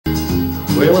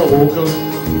Well, I woke up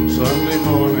Sunday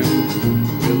morning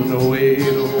with no way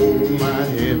to hold my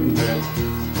head, and that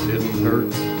didn't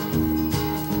hurt.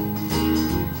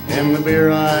 And the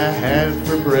beer I had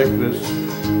for breakfast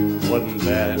wasn't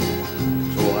bad,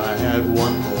 so I had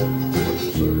one more for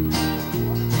dessert.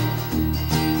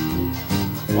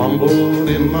 Fumbled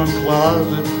in my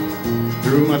closet,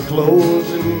 threw my clothes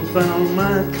and found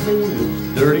my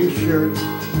cleanest dirty shirt.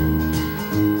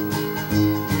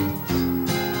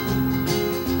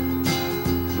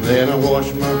 Then I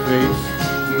washed my face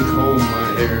and combed my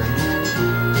hair,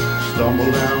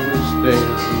 stumbled down the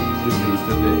stairs to meet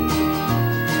the day.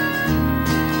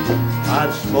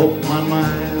 I'd smoked my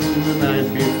mind the night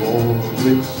before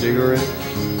with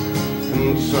cigarettes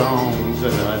and songs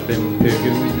that I'd been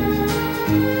picking.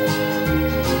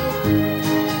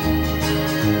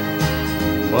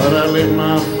 But I lit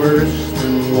my first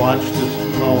and watched a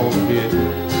small kid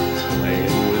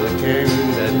playing with a can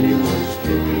that he was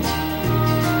kicking.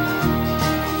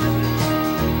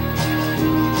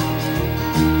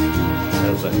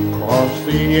 As I crossed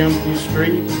the empty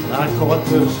street, I caught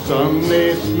the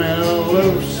Sunday smell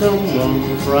of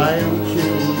someone frying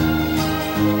chicken.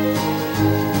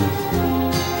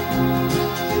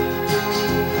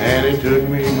 And it took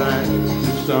me back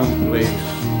to some place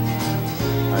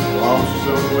I'd lost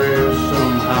somewhere,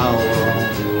 somehow along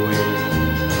the way.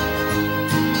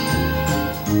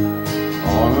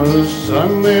 On a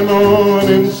Sunday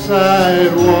morning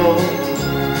sidewalk,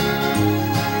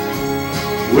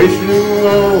 wishing,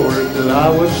 Lord, that I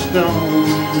was stoned.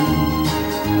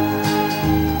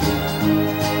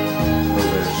 'Cause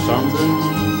there's something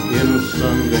in a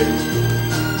Sunday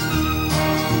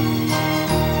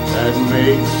that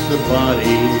makes the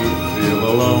body feel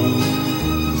alone.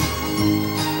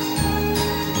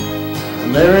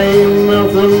 And there ain't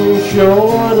nothing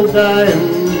short of dying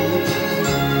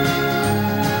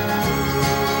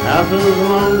half as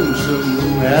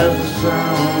lonesome as the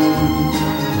sound.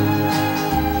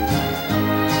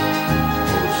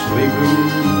 Sleeping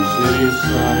city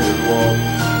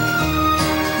sidewalks,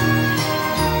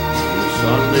 the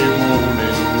Sunday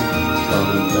morning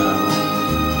coming down.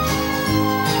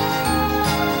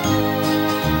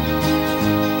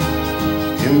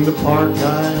 In the park I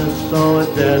saw a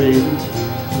daddy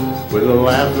with a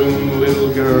laughing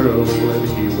little girl that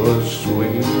he was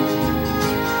swinging.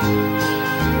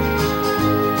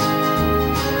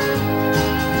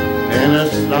 And I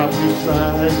stopped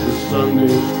beside the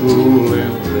Sunday school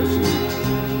and listened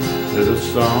to the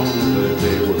song that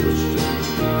they were singing.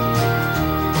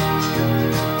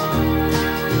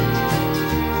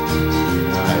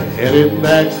 I headed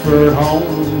back for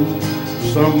home,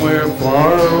 somewhere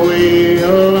far away a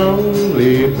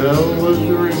lonely bell was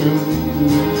ringing.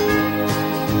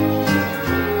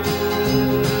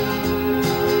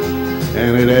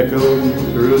 And it echoed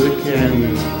through the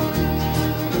canyon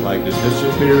like the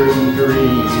disappearing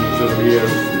dreams of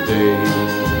yesterday.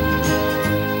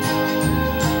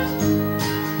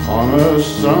 On a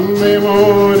Sunday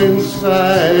morning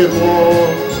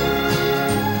sidewalk,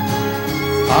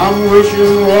 I'm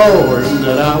wishing, Lord,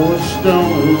 that I was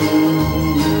stoned.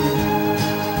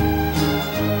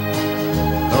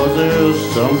 'Cause there's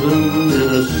something in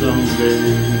a Sunday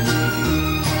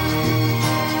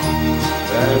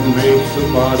that makes the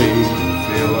body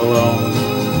feel alone.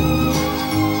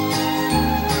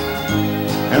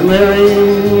 And there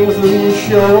ain't nothing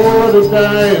short of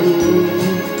dying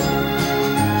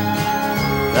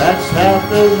that's half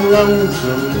as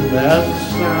lonesome as the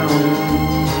sound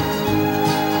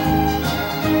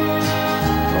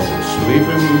of a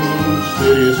sleeping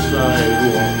city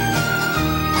sidewalk.